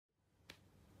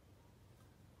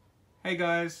Hey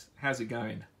guys, how's it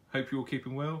going? Hope you're all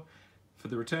keeping well. For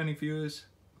the returning viewers,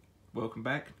 welcome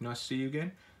back. Nice to see you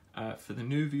again. For the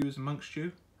new viewers amongst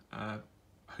you,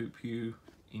 hope you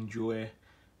enjoy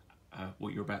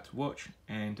what you're about to watch,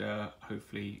 and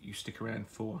hopefully you stick around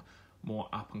for more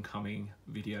up and coming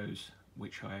videos,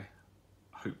 which I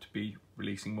hope to be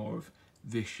releasing more of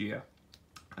this year.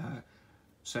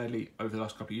 Sadly, over the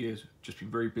last couple of years, just been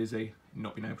very busy,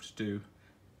 not been able to do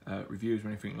reviews or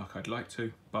anything like I'd like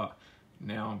to, but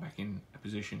now I'm back in a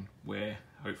position where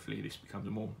hopefully this becomes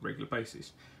a more regular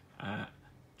basis.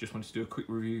 Just wanted to do a quick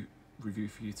review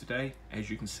for you today. As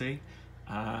you can see,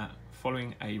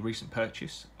 following a recent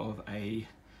purchase of a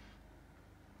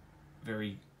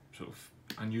very sort of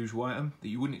unusual item that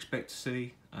you wouldn't expect to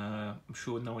see. I'm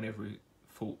sure no one ever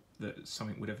thought that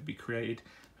something would ever be created.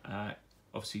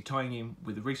 Obviously tying in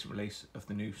with the recent release of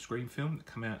the new Scream film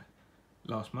that came out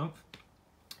last month.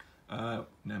 Now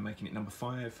making it number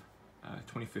 5,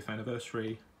 25th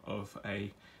anniversary of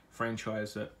a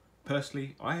franchise that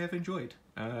personally I have enjoyed.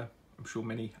 I'm sure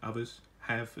many others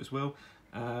have as well,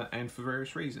 and for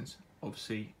various reasons.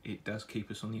 Obviously it does keep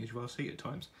us on the edge of our seat at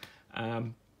times.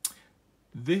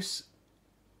 This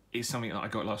is something that I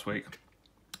got last week,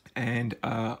 and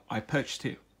I purchased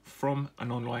it from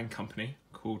an online company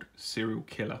called Serial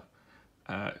Killer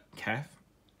Cafe.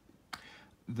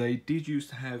 They did used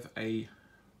to have a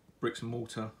bricks and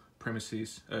mortar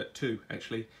premises, 2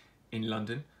 actually, in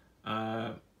London.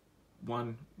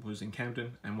 One was in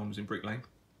Camden and one was in Brick Lane.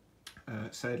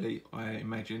 Sadly, I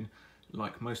imagine,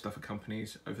 like most other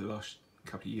companies over the last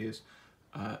couple of years,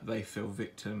 they fell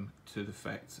victim to the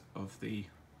fact of the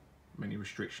many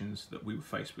restrictions that we were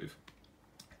faced with,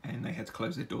 and they had to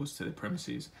close their doors to their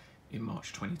premises in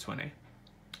March 2020.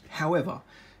 However,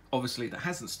 obviously that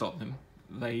hasn't stopped them.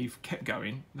 They've kept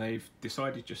going. They've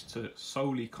decided just to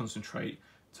solely concentrate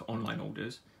to online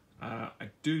orders. I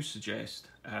do suggest,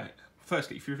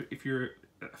 firstly, if you're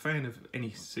a fan of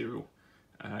any cereal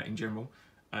in general,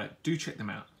 do check them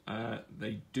out.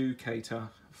 They do cater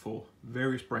for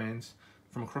various brands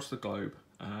from across the globe,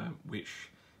 which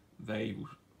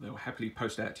they'll happily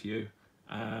post out to you.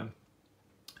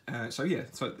 So yeah,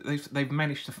 so they've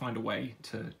managed to find a way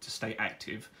to stay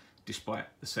active despite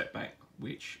the setback,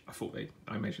 which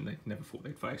I imagine they never thought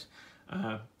they'd face.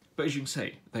 But as you can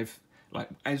see, they've, like,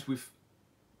 as with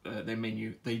their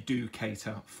menu, they do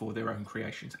cater for their own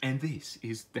creations, and this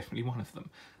is definitely one of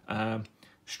them.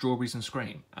 Strawberries and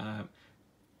Scream.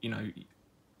 You know,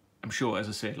 I'm sure, as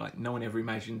I said, like, no one ever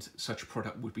imagined such a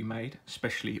product would be made,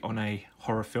 especially on a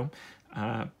horror film.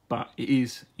 But it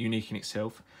is unique in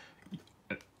itself.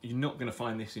 You're not going to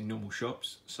find this in normal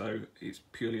shops, so it's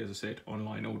purely, as I said,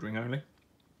 online ordering only.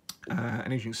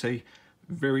 And as you can see,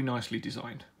 very nicely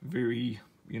designed. Very,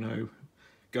 you know,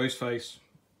 Ghostface,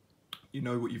 you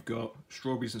know what you've got.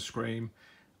 Strawberries and Scream.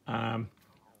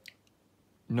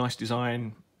 Nice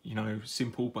design, you know,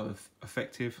 simple but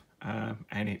effective.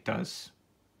 And it does,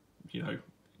 you know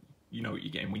what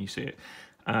you're getting when you see it.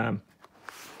 As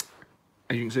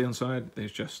you can see on the side,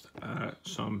 there's just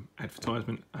some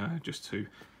advertisement just to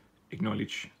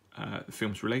acknowledge the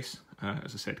film's release.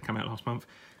 As I said, come out last month.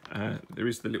 There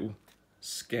is the little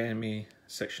Scare Me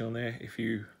section on there. If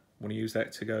you want to use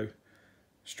that to go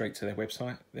straight to their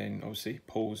website, then obviously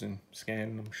pause and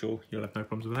scan. I'm sure you'll have no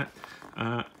problems with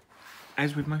that.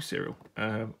 As with most cereal,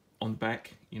 on the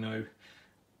back, you know,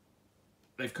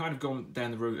 they've kind of gone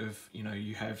down the route of, you know,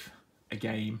 you have a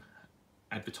game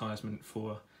advertisement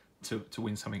to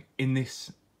win something. In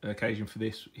this occasion, for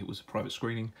this, it was a private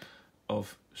screening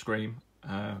of Scream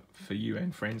for you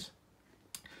and friends.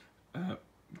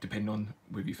 Depending on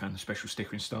whether you found a special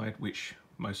sticker inside, which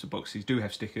most of the boxes do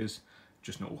have stickers,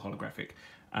 just not all holographic.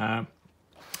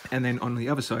 And then on the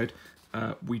other side,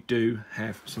 we do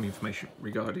have some information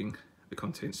regarding the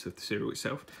contents of the cereal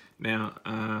itself.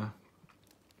 Now,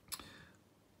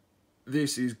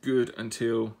 this is good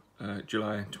until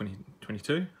July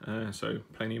 2022, so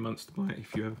plenty of months to buy it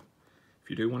if you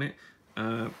do want it.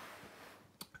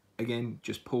 Again,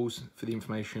 just pause for the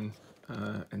information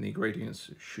and the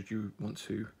ingredients should you want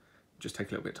to just take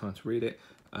a little bit of time to read it.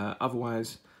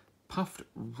 Otherwise, puffed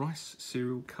rice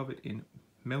cereal covered in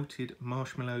melted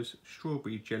marshmallows,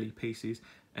 strawberry jelly pieces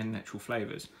and natural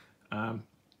flavours.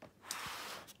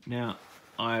 Now,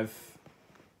 I've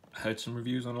heard some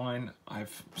reviews online.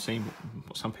 I've seen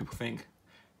what some people think.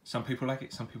 Some people like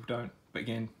it, some people don't. But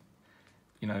again,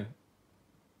 you know,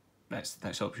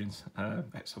 that's options.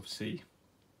 That's obviously,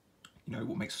 you know,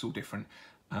 what makes us all different.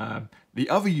 The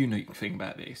other unique thing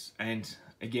about this, and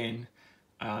again,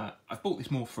 I've bought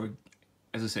this more for,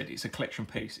 as I said, it's a collection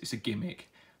piece, it's a gimmick,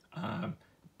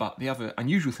 But the other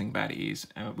unusual thing about it is,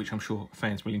 which I'm sure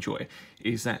fans will enjoy,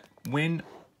 is that when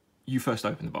you first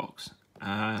open the box,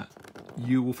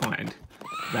 you will find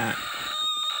that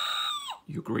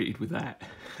you're greeted with that.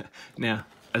 Now,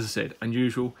 as I said,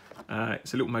 unusual.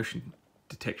 It's a little motion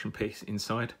detection piece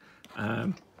inside. Yeah,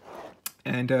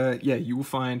 you will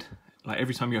find, like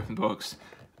every time you open the box,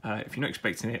 if you're not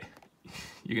expecting it,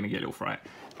 you're gonna get a little fright.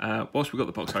 Whilst we've got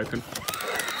the box open,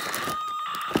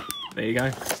 there you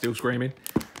go, still screaming.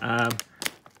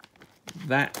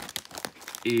 That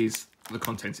is the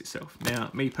contents itself.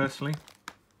 Now, me personally,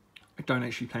 I don't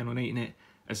actually plan on eating it.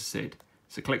 As I said,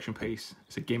 it's a collection piece,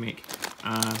 it's a gimmick.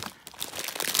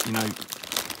 You know,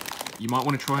 you might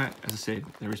want to try it. As I said,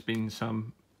 there has been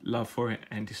some love for it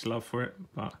and dislove for it,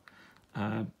 but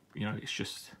you know, it's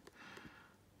just,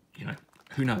 you know,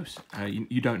 who knows?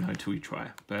 You don't know until you try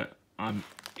it. But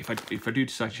if I do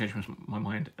decide to change my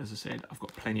mind, as I said, I've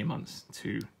got plenty of months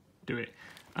to do it.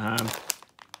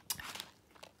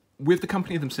 With the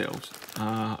company themselves,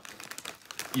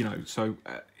 you know, so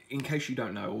in case you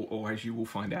don't know, or as you will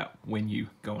find out when you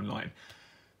go online,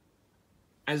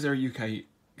 as they're a UK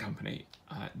company,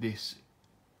 this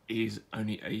is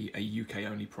only a UK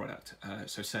only product.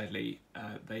 So sadly,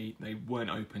 they weren't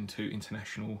open to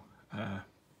international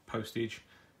postage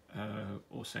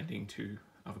or sending to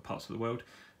other parts of the world.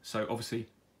 So obviously,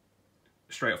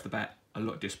 straight off the bat, a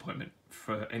lot of disappointment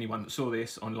for anyone that saw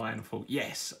this online and thought,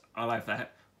 yes, I'll have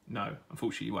that. No,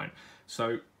 unfortunately you won't.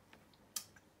 So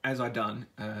as I done,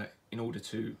 in order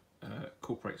to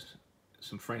incorporate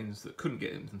some friends that couldn't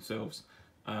get it themselves,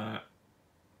 I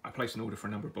placed an order for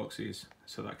a number of boxes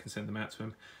so that I can send them out to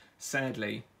them.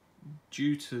 Sadly,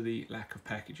 due to the lack of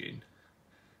packaging,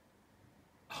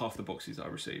 half the boxes I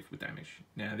received were damaged.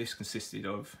 Now, this consisted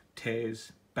of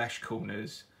tears, bashed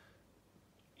corners,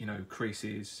 you know,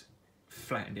 creases,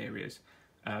 flattened areas.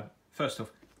 First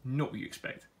off, not what you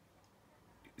expect.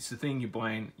 It's the thing you're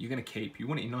buying, you're going to keep, you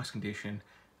want it in nice condition.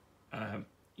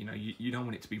 You know, you don't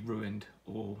want it to be ruined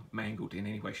or mangled in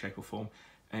any way, shape or form.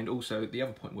 And also, the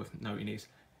other point worth noting is,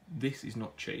 this is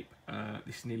not cheap.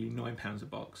 This is nearly £9 a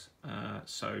box.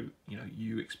 So, you know,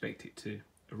 you expect it to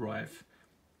arrive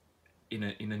in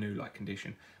a new like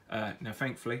condition. Now,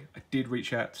 thankfully, I did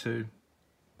reach out to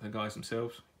the guys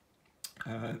themselves.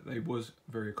 They was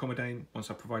very accommodating. Once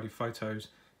I provided photos,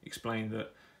 explained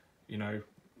that, you know,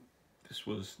 this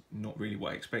was not really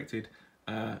what I expected.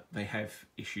 They have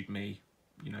issued me,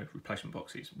 you know, replacement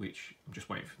boxes, which I'm just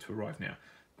waiting for to arrive now.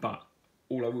 But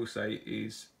all I will say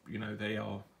is, you know, they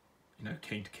are, you know,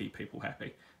 keen to keep people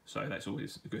happy. So that's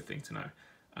always a good thing to know.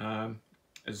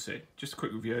 As I said, just a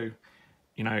quick review.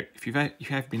 You know, if you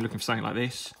have been looking for something like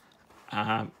this,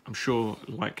 I'm sure,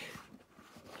 like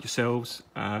yourselves,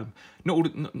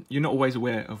 you're not always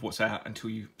aware of what's out until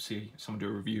you see someone do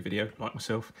a review video like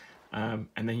myself, and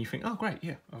then you think, oh great,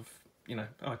 yeah,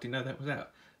 I didn't know that was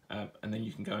out, and then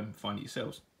you can go and find it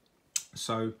yourselves.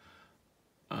 So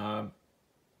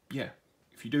yeah,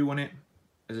 if you do want it,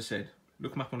 as I said,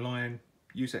 look them up online,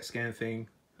 use that scan thing,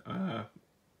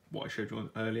 what I showed you on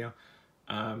earlier,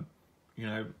 you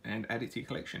know, and add it to your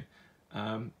collection.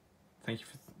 Thank you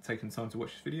for taking the time to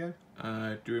watch this video.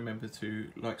 Do remember to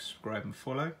like, subscribe and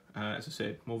follow. As I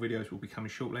said, more videos will be coming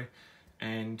shortly,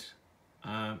 and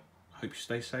hope you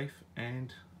stay safe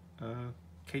and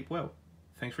keep well.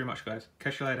 Thanks very much, guys.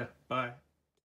 Catch you later. Bye.